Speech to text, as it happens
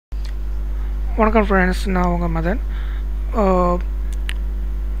வணக்கம் ஃப்ரெண்ட்ஸ், நான் உங்கள் மதன்.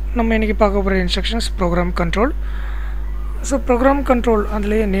 நம்ம இன்றைக்கி பார்க்க போகிற instructions program control. So program control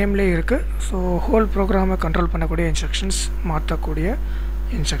அதுலேயே நேம்லேயே இருக்குது. ஸோ ஹோல் ப்ரோக்ராமை கண்ட்ரோல் பண்ணக்கூடிய இன்ஸ்ட்ரக்ஷன்ஸ், மாற்றக்கூடிய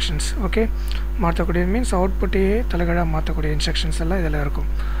இன்ஸ்ட்ரக்ஷன்ஸ். ஓகே, மாற்றக்கூடிய மீன்ஸ் அவுட்புட்டையே தலைகீழாக மாற்றக்கூடிய இன்ஸ்ட்ரக்ஷன்ஸ் எல்லாம் இதில் இருக்கும்.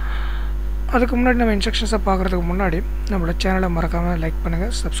 அதுக்கு முன்னாடி நம்ம இன்ஸ்ட்ரக்ஷன்ஸை பார்க்குறதுக்கு முன்னாடி நம்மளோட சேனலை மறக்காமல் லைக்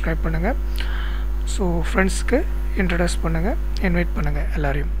பண்ணுங்கள், சப்ஸ்கிரைப் பண்ணுங்கள். ஸோ ஃப்ரெண்ட்ஸ்க்கு இன்ட்ரடியூஸ் பண்ணுங்கள், இன்வைட் பண்ணுங்கள்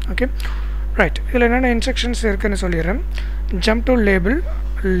எல்லோரையும். Okay right. இதில் என்னென்ன இன்ஸ்ட்ரக்ஷன்ஸ் இருக்குதுன்னு சொல்லிடுறேன். Jump to label,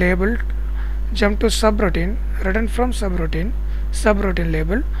 jump to சப்ரொட்டீன், return from சப்ரொட்டீன்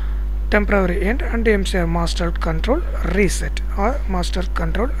label, temporary end and MCR master control reset R master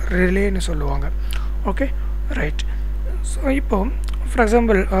control ரிலேன்னு சொல்லுவாங்க. Okay right. ஸோ இப்போது ஃபார்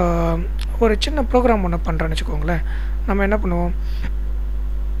எக்ஸாம்பிள் ஒரு சின்ன ப்ரோக்ராம் ஒன்று பண்ணுறேன்னு வச்சுக்கோங்களேன். நம்ம என்ன பண்ணுவோம்,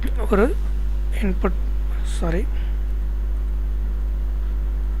 ஒரு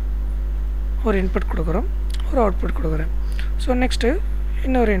இன்புட் கொடுக்குறோம், ஒரு அவுட்புட் கொடுக்குறேன். ஸோ நெக்ஸ்ட்டு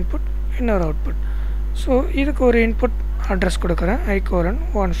இன்னொரு இன்புட், இன்னொரு அவுட்புட். ஸோ இதுக்கு ஒரு இன்புட் அட்ரஸ் கொடுக்குறேன்,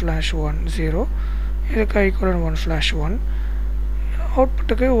 I:1/1 இதுக்கு I:1/1,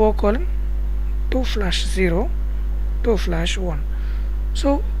 அவுட்புட்டுக்கு O:2/0 2/1. ஸோ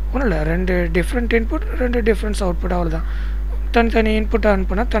ஒன்றும் இல்லை, ரெண்டு டிஃப்ரெண்ட் இன்புட், ரெண்டு டிஃப்ரெண்ட்ஸ் அவுட்புட், அவ்வளோதான். தனித்தனி இன்புட் ஆன்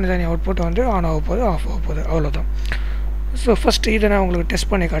பண்ணால் தனித்தனி அவுட்புட் வந்து ஆன் ஆக போகுது, ஆஃப் ஆக போகுது, அவ்வளோதான். ஸோ ஃபஸ்ட்டு இதை நான் உங்களுக்கு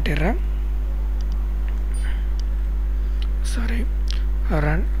டெஸ்ட் பண்ணி காட்டிடுறேன்.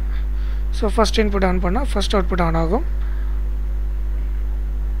 Run. So first input on பண்ணால் ஃபஸ்ட் அவுட்புட் ஆன் ஆகும்.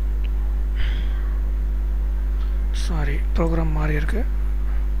 ப்ரோக்ராம் மாறி இருக்கு.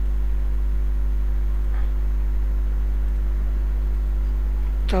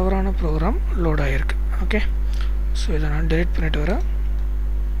 தவறான ப்ரோக்ராம் லோட் ஆகிருக்கு. ஓகே, ஸோ இதை நான் டெலிட் பண்ணிட்டு வரேன்.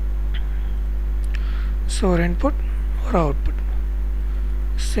 ஸோ ஒரு இன்புட், ஒரு output,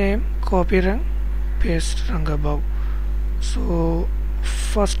 same copy run, paste run above. So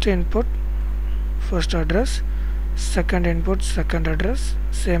first input, first address, second input, second address,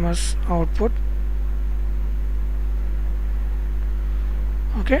 same as output.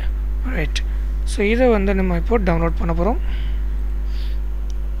 Okay right. So இதை வந்து நம்ம இப்போ டவுன்லோட் பண்ண போகிறோம்,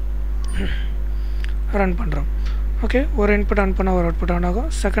 ரன் பண்ணுறோம். ஓகே, ஒரு இன்புட் ஆன் பண்ணால் ஒரு அவுட்புட் ஆன் ஆகும்,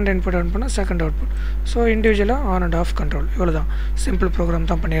 செகண்ட் இன்புட் ஆன் பண்ணால் செகண்ட் அவுட்புட். ஸோ இண்டிவிஜுவலாக ஆன் அண்ட் ஆஃப் கண்ட்ரோல், இவ்வளோ தான். சிம்பிள் ப்ரோக்ராம்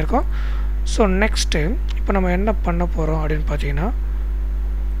தான் பண்ணியிருக்கோம். ஸோ நெக்ஸ்ட்டு இப்போ நம்ம என்ன பண்ண போகிறோம் அப்படின்னு பார்த்தீங்கன்னா,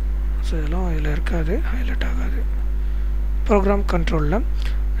 ஸோ இதெல்லாம் இதில் இருக்காது, ஹைலைட் ஆகாது. ப்ரோக்ராம் கண்ட்ரோலில்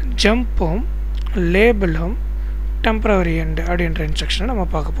ஜம்பும் லேபிளும் டெம்பரரி எண்ட் அப்படின்ற இன்ஸ்ட்ரக்ஷனை நம்ம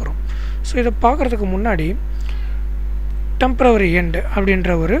பார்க்க போகிறோம். ஸோ இதை பார்க்குறதுக்கு முன்னாடி டெம்பரரி எண்ட் அப்படின்ற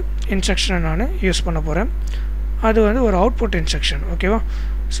ஒரு இன்ஸ்ட்ரக்ஷனை நான் யூஸ் பண்ண போகிறேன். அது வந்து ஒரு அவுட்புட் இன்ஸ்ட்ரக்ஷன். ஓகேவா?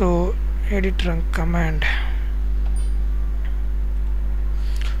 So edit run command.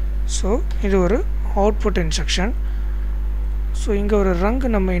 So இது ஒரு அவுட்புட் இன்ஸ்ட்ரக்ஷன். ஸோ இங்கே ஒரு ரங்கு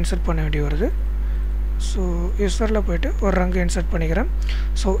நம்ம இன்சர்ட் பண்ண வேண்டி வருது. ஸோ யூசரில் போய்ட்டு ஒரு ரங்கு இன்சர்ட் பண்ணிக்கிறேன்.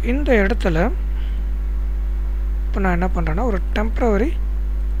 ஸோ இந்த இடத்துல இப்போ நான் என்ன பண்ணுறேன்னா, ஒரு டெம்பரரி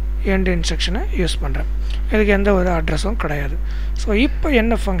எண்ட் இன்ஸ்ட்ரக்ஷனை யூஸ் பண்ணுறேன். இதுக்கு எந்த ஒரு அட்ரஸும் கிடையாது. ஸோ இப்போ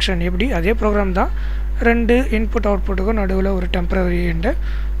என்ன ஃபங்க்ஷன், எப்படி அதே ப்ரோக்ராம் தான், ரெண்டு இன்புட் அவுட்புட்டுக்கும் நடுவில் ஒரு டெம்பரரி எண்டை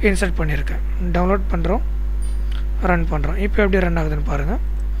இன்சர்ட் பண்ணியிருக்கேன். டவுன்லோட் பண்ணுறோம், ரன் பண்ணுறோம். இப்போ எப்படி ரன் ஆகுதுன்னு பாருங்கள்.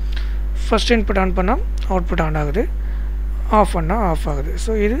 ஃபஸ்ட் இன்புட் ஆன் பண்ணால் அவுட்புட் ஆன் ஆகுது, ஆஃப் பண்ணால் ஆஃப் ஆகுது.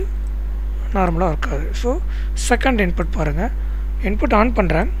 ஸோ இது நார்மலாக இருக்காது. ஸோ செகண்ட் இன்புட் பாருங்கள், இன்புட் ஆன்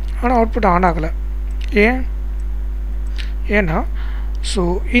பண்ணுறேன் ஆனால் அவுட்புட் ஆன் ஆகலை. ஏன்னா ஸோ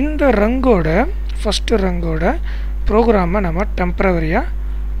இந்த ரங்கோட, ஃபஸ்ட்டு ரங்கோட ப்ரோக்ராமை நம்ம டெம்பரவரியாக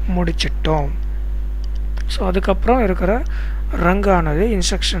முடிச்சிட்டோம். ஸோ அதுக்கப்புறம் இருக்கிற ரங்கானது,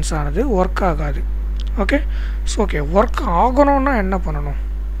 இன்ஸ்ட்ரக்ஷன்ஸ் ஆனது ஒர்க் ஆகாது. ஓகே, ஸோ ஓகே, ஒர்க் ஆகணும்னா என்ன பண்ணணும்,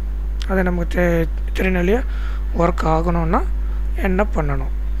 அது நமக்கு தெரியணும் இல்லையா? ஒர்க் ஆகணும்னா என்ன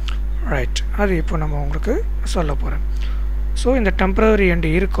பண்ணணும், ரைட்? அது இப்போ நம்ம உங்களுக்கு சொல்ல போகிறேன். ஸோ இந்த டெம்பரரி எண்டு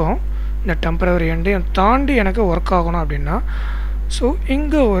இருக்கும், இந்த டெம்பரரி எண்டையும் தாண்டி எனக்கு ஒர்க் ஆகணும் அப்படின்னா, ஸோ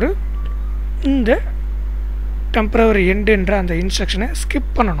இங்கே இந்த டெம்பரரி எண்டுன்ற அந்த இன்ஸ்ட்ரக்ஷனை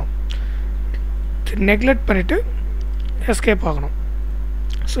ஸ்கிப் பண்ணணும், நெக்லெக்ட் பண்ணிவிட்டு எஸ்கேப் ஆகணும்.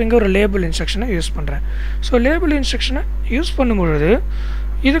 ஸோ இங்கே ஒரு லேபிள் இன்ஸ்ட்ரக்ஷனை யூஸ் பண்ணுறேன். ஸோ லேபிள் இன்ஸ்ட்ரக்ஷனை யூஸ் பண்ணும்பொழுது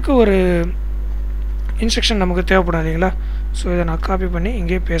இதுக்கு ஒரு இன்ஸ்ட்ரக்ஷன் நமக்கு தேவைப்படும் இல்லைங்களா? ஸோ இதை நான் காப்பி பண்ணி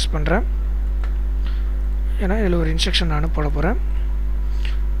இங்கேயே பேஸ்ட் பண்ணுறேன். ஏன்னா இதில் ஒரு இன்ஸ்ட்ரக்ஷன் நான் போட போகிறேன்.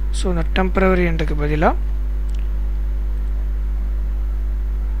 ஸோ இந்த டெம்பரரி எண்டுக்கு பதிலாக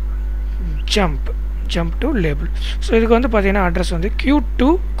ஜம்ப் டு லேபிள். ஸோ இதுக்கு வந்து பார்த்தீங்கன்னா அட்ரஸ் வந்து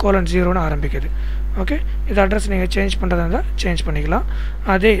Q2:0 ஆரம்பிக்குது. ஓகே, இது அட்ரஸ் நீங்கள் சேஞ்ச் பண்ணுறதா இருந்தால் சேஞ்ச் பண்ணிக்கலாம்.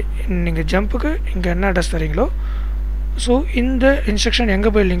 அதே நீங்கள் ஜம்புக்கு இங்கே என்ன அட்ரஸ் தரீங்களோ ஸோ இந்த இன்ஸ்ட்ரக்ஷன் எங்கே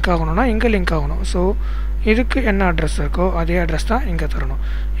போய் லிங்க் ஆகணும்னா இங்கே லிங்க் ஆகணும். ஸோ இதுக்கு என்ன அட்ரஸ் இருக்கோ அதே அட்ரஸ் தான் இங்கே தரணும்.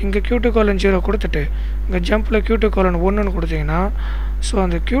 இங்கே Q2:0 கொடுத்துட்டு இங்கே ஜம்பில் Q2:1 கொடுத்தீங்கன்னா ஸோ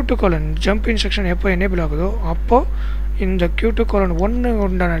அந்த Q2: ஜம்ப் இன்ஸ்ட்ரக்ஷன் எப்போ எனேபிள் ஆகுதோ அப்போது இந்த Q2:1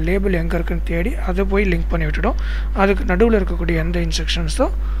 உண்டான லேபிள் எங்கே இருக்குன்னு தேடி அதை போய் லிங்க் பண்ணி விட்டுடும். அதுக்கு நடுவில் இருக்கக்கூடிய எந்த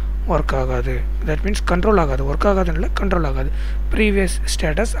இன்ஸ்ட்ரக்ஷன்ஸும் ஒர்க் ஆகாது. தட் மீன்ஸ் கண்ட்ரோல் ஆகாது. ஒர்க் ஆகாதுன்னு இல்லை, கண்ட்ரோல் ஆகாது. ப்ரீவியஸ்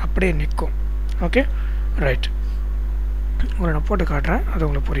ஸ்டேட்டஸ் அப்படியே நிற்கும். Okay, right. உங்களை நான் போட்டு காட்டுறேன், அது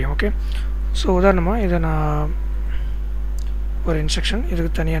உங்களுக்கு புரியும். ஓகே, ஸோ உதாரணமாக இதை நான் ஒரு இன்ஸ்ட்ரக்ஷன்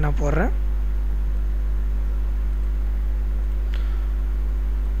இதுக்கு தனியாக நான் போடுறேன்.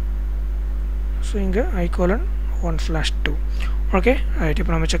 ஸோ இங்கே I:1/2. Okay, right.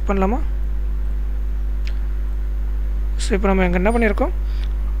 இப்போ நம்ம செக் பண்ணலாமா? ஸோ இப்போ நம்ம இங்கே என்ன பண்ணியிருக்கோம்,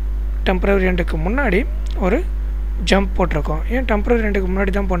 டெம்பரரி எண்டுக்கு முன்னாடி ஒரு ஜம்ப் போட்டிருக்கோம். ஏன் டெம்பரரி எண்டுக்கு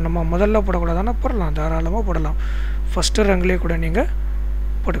முன்னாடி தான் போடணுமா? முதல்ல போடக்கூடாதானா? போடலாம், தாராளமாக போடலாம். ஃபஸ்ட்டு ரங்லேயே கூட நீங்கள்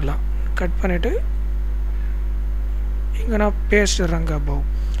போட்டுக்கலாம். கட் பண்ணிவிட்டு இங்கே நான் பேஸ்ட் ரங்கு அபவ்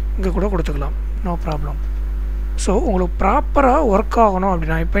இங்கே கூட கொடுத்துக்கலாம், நோ ப்ராப்ளம். ஸோ உங்களுக்கு ப்ராப்பராக ஒர்க் ஆகணும்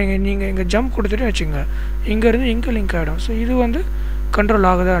அப்படின்னா இப்போ நீங்கள் இங்கே ஜம்ப் கொடுத்துட்டு வச்சுங்க, இங்கேருந்து இங்கே லிங்க் ஆகிடும். ஸோ இது வந்து கண்ட்ரோல்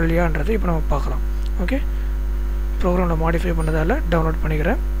ஆகுதா இல்லையான்றது இப்போ நம்ம பார்க்கலாம். ஓகே, ப்ரோக்ராமில் மாடிஃபை பண்ணதால் டவுன்லோட்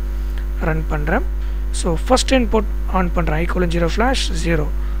பண்ணிக்கிறேன், ரன் பண்ணுறேன். ஸோ ஃபஸ்ட் இன்புட் ஆன் பண்ணுறேன், I:0/0.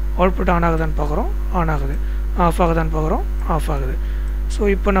 அவுட்புட் ஆன் ஆகுதான்னு பார்க்குறோம், ஆன் ஆகுது. ஆஃப் ஆகுதான்னு பார்க்குறோம், ஆஃப் ஆகுது. ஸோ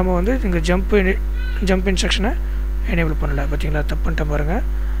இப்போ நம்ம வந்து இங்கே ஜம்ப் இன்ஸ்ட்ரக்ஷனை எனேபிள் பண்ணலை. பார்த்தீங்களா, தப்பு பண்ணிட்டேன் பாருங்கள்.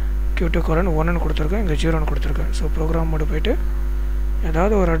 Q2:1 கொடுத்துருக்கேன், இங்கே 0 கொடுத்துருக்கேன். ஸோ ப்ரோக்ராம் மோடு போய்ட்டு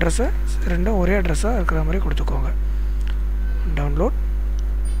ஏதாவது ஒரு அட்ரஸை, ரெண்டும் ஒரே அட்ரஸாக இருக்கிற மாதிரி கொடுத்துக்கோங்க. Download,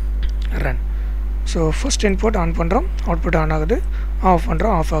 run. So first input on பண்ணுறோம், அவுட்புட் ஆன் ஆகுது. ஆஃப்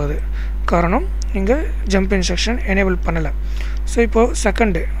பண்ணுறோம், ஆஃப் ஆகுது. காரணம் நீங்கள் ஜம்ப் இன்ஸ்ட்ரக்ஷன் எனேபிள் பண்ணலை. ஸோ இப்போது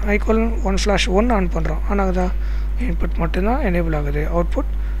செகண்டு I:1/1 ஆன் பண்ணுறோம், ஆன் ஆகுதா? இன்புட் மட்டும்தான் எனேபிள் ஆகுது,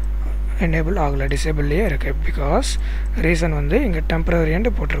 அவுட்புட் எனேபிள் ஆகலை, டிசேபிள்லேயே இருக்குது. பிகாஸ் ரீசன் வந்து இங்கே டெம்பரரி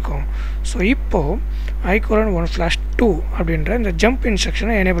எண்டு போட்டிருக்கோம். ஸோ இப்போது I:1/2 அப்படின்ற இந்த ஜம்ப்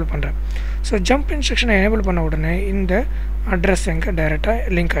இன்ஸ்ட்ரக்ஷனை எனேபிள் பண்ணுறேன். ஸோ ஜம்ப் இன்ஸ்ட்ரக்ஷனை எனேபிள் பண்ண உடனே இந்த அட்ரஸ் எங்கே டைரெக்டாக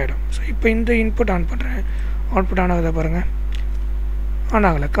லிங்க் ஆகிடும். ஸோ இப்போ இந்த இன்புட் ஆன் பண்ணுறேன், அவுட்புட் ஆன் ஆகுதா பாருங்கள், ஆன்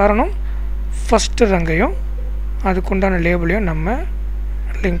ஆகலை. காரணம் ஃபஸ்ட்டு ரங்கையும் அதுக்குண்டான லேபிளையும் நம்ம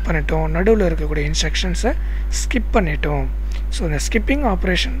லிங்க் பண்ணிட்டோம், நடுவில் இருக்கக்கூடிய இன்ஸ்ட்ரக்ஷன்ஸை ஸ்கிப் பண்ணிட்டோம். ஸோ இந்த ஸ்கிப்பிங்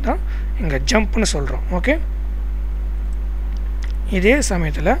ஆப்ரேஷன் தான் இங்கே ஜம்ப்னு சொல்கிறோம். ஓகே, இதே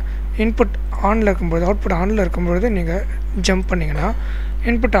சமயத்தில் இன்புட் ஆனில் இருக்கும்போது, அவுட்புட் ஆனில் இருக்கும்பொழுது நீங்கள் ஜம்ப் பண்ணிங்கன்னா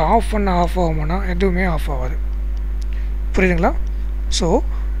இன்புட்டை ஆஃப் பண்ண ஆஃப் ஆகுமானா எதுவுமே ஆஃப் ஆகாது. புரியுதுங்களா? ஸோ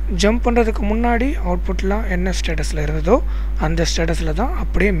ஜம்ப் பண்ணுறதுக்கு முன்னாடி அவுட்புட்லாம் என்ன ஸ்டேட்டஸில் இருந்ததோ அந்த ஸ்டேட்டஸில் தான்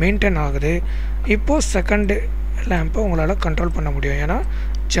அப்படியே மெயின்டைன் ஆகுது. இப்போது செகண்டு லேம்பை உங்களால் கண்ட்ரோல் பண்ண முடியும், ஏன்னா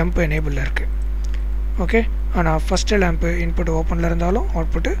ஜம்ப் எனேபிளில் இருக்குது. ஓகே, ஆனால் ஃபஸ்ட்டு லேம்ப்பு இன்புட் ஓப்பனில் இருந்தாலும்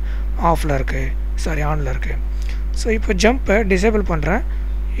அவுட்புட்டு ஆஃபில் இருக்குது, சாரி ஆனில் இருக்குது. ஸோ இப்போ ஜம்ப்பை டிசேபிள் பண்ணுறேன்,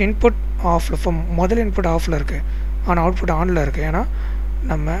 இன்புட் ஆஃபில், முதல் இன்புட் ஆஃபில் இருக்குது ஆனால் அவுட்புட் ஆனில் இருக்குது. ஏன்னா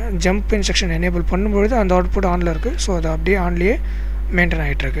நம்ம ஜம்ப் இன்ஸ்ட்ரக்ஷன் எனேபிள் பண்ணும்பொழுது அந்த அவுட்புட் ஆனில் இருக்குது. ஸோ அது அப்படியே ஆன்லேயே மெயின்டைன்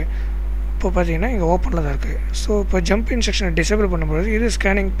ஆகிட்டுருக்கு. இப்போ பார்த்தீங்கன்னா இங்கே ஓப்பனில் தான் இருக்குது. ஸோ இப்போ ஜம்ப் இன்ஸ்ட்ரக்ஷனை டிசேபிள் பண்ணும்பொழுது இது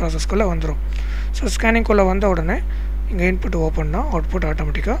ஸ்கேனிங் ப்ராசஸ்க்குள்ளே வந்துடும். ஸோ ஸ்கேனிங்குள்ளே வந்த உடனே இங்கே இன்புட் ஓப்பன்னா அவுட்புட்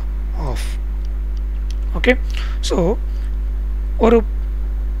ஆட்டோமேட்டிக்காக ஆஃப். ஓகே, ஸோ ஒரு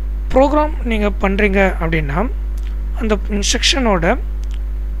ப்ரோக்ராம் நீங்கள் பண்ணுறீங்க அப்படின்னா அந்த இன்ஸ்ட்ரக்ஷனோட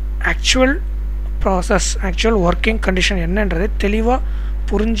actual process, actual working condition என்னன்றதை தெளிவாக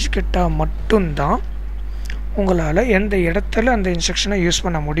புரிஞ்சுக்கிட்டால் மட்டும்தான் உங்களால் எந்த இடத்துல அந்த இன்ஸ்ட்ரக்ஷனை யூஸ்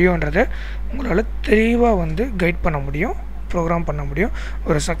பண்ண முடியுன்றதை உங்களால் தெளிவாக வந்து கைட் பண்ண முடியும், ப்ரோக்ராம் பண்ண முடியும்,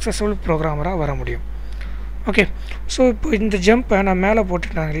 ஒரு சக்ஸஸ்ஃபுல் ப்ரோக்ராமராக வர முடியும். ஓகே, ஸோ இப்போ இந்த ஜம்பை நான் மேலே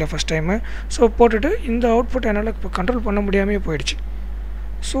போட்டுட்டாங்க இல்லை ஃபஸ்ட் டைமு. ஸோ போட்டுட்டு இந்த அவுட்புட் என்னால் இப்போ கண்ட்ரோல் பண்ண முடியாமே போயிடுச்சு.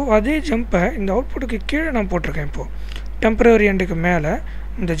 ஸோ அதே ஜம்பை இந்த அவுட்புட்டுக்கு கீழே நான் போட்டிருக்கேன். இப்போது டெம்பரரி எண்டுக்கு மேலே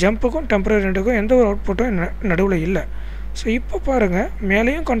இந்த ஜம்புக்கும் டெம்பரரி எண்டுக்கும் எந்த ஒரு அவுட்புட்டும் நடுவில் இல்லை. ஸோ இப்போ பாருங்கள்,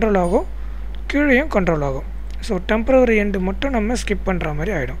 மேலேயும் கண்ட்ரோல் ஆகும், கீழேயும் கண்ட்ரோல் ஆகும். ஸோ டெம்பரரி எண்டு மட்டும் நம்ம ஸ்கிப் பண்ணுற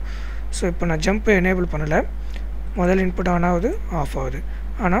மாதிரி ஆகிடும். ஸோ இப்போ நான் ஜம்பை எனேபிள் பண்ணலை, முதல் இன்புட் ஆன் ஆகுது, ஆஃப் ஆகுது.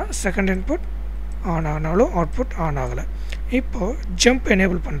 ஆனால் செகண்ட் இன்புட் ஆன் ஆனாலும் அவுட்புட் ஆன் ஆகலை. இப்போது ஜம்ப்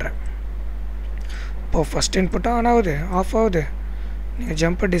எனேபிள் பண்ணுறேன், இப்போது ஃபஸ்ட் இன்புட்டும் ஆன் ஆகுது, ஆஃப் ஆகுது. நீங்கள்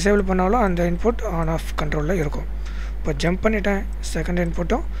ஜம்பை டிசேபிள் பண்ணாலும் அந்த இன்புட் ஆன் ஆஃப் கண்ட்ரோலில் இருக்கும். இப்போ ஜம்ப் பண்ணிட்டேன், செகண்ட்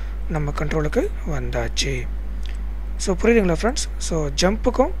இன்புட்டும் நம்ம கண்ட்ரோலுக்கு வந்தாச்சு. ஸோ புரியுதுங்களா ஃப்ரெண்ட்ஸ்? ஸோ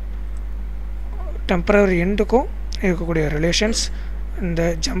ஜம்புக்கும் டெம்பரரி எண்டுக்கும் இருக்கக்கூடிய ரிலேஷன்ஸ், இந்த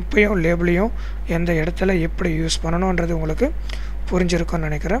ஜம்பையும் லேபிளையும் எந்த இடத்துல எப்படி யூஸ் பண்ணணுன்றது உங்களுக்கு புரிஞ்சிருக்கும்னு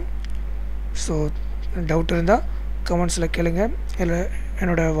நினைக்கிறேன். ஸோ டவுட் இருந்தால் கமெண்ட்ஸில் கேளுங்க, இல்லை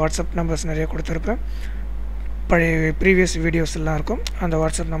என்னோடய வாட்ஸ்அப் நம்பர்ஸ் நிறைய கொடுத்துருப்பேன், பழைய ப்ரீவியஸ் வீடியோஸ் எல்லாம் இருக்கும். அந்த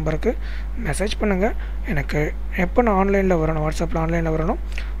வாட்ஸ்அப் நம்பருக்கு மெசேஜ் பண்ணுங்கள். எனக்கு எப்போ நான் ஆன்லைனில் வரணும், வாட்ஸ்அப்பில் ஆன்லைனில் வரணும்,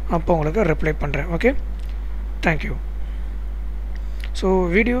 அப்போ உங்களுக்கு ரிப்ளை பண்ணுறேன். Okay, thank you. ஸோ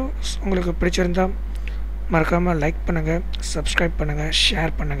வீடியோஸ் உங்களுக்கு பிடிச்சிருந்தால் மறக்காமல் லைக் பண்ணுங்கள், சப்ஸ்கிரைப் பண்ணுங்கள்,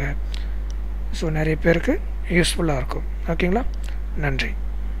 ஷேர் பண்ணுங்கள். ஸோ நிறைய பேருக்கு யூஸ்ஃபுல்லாக இருக்கும். ஓகேங்களா? நன்றி.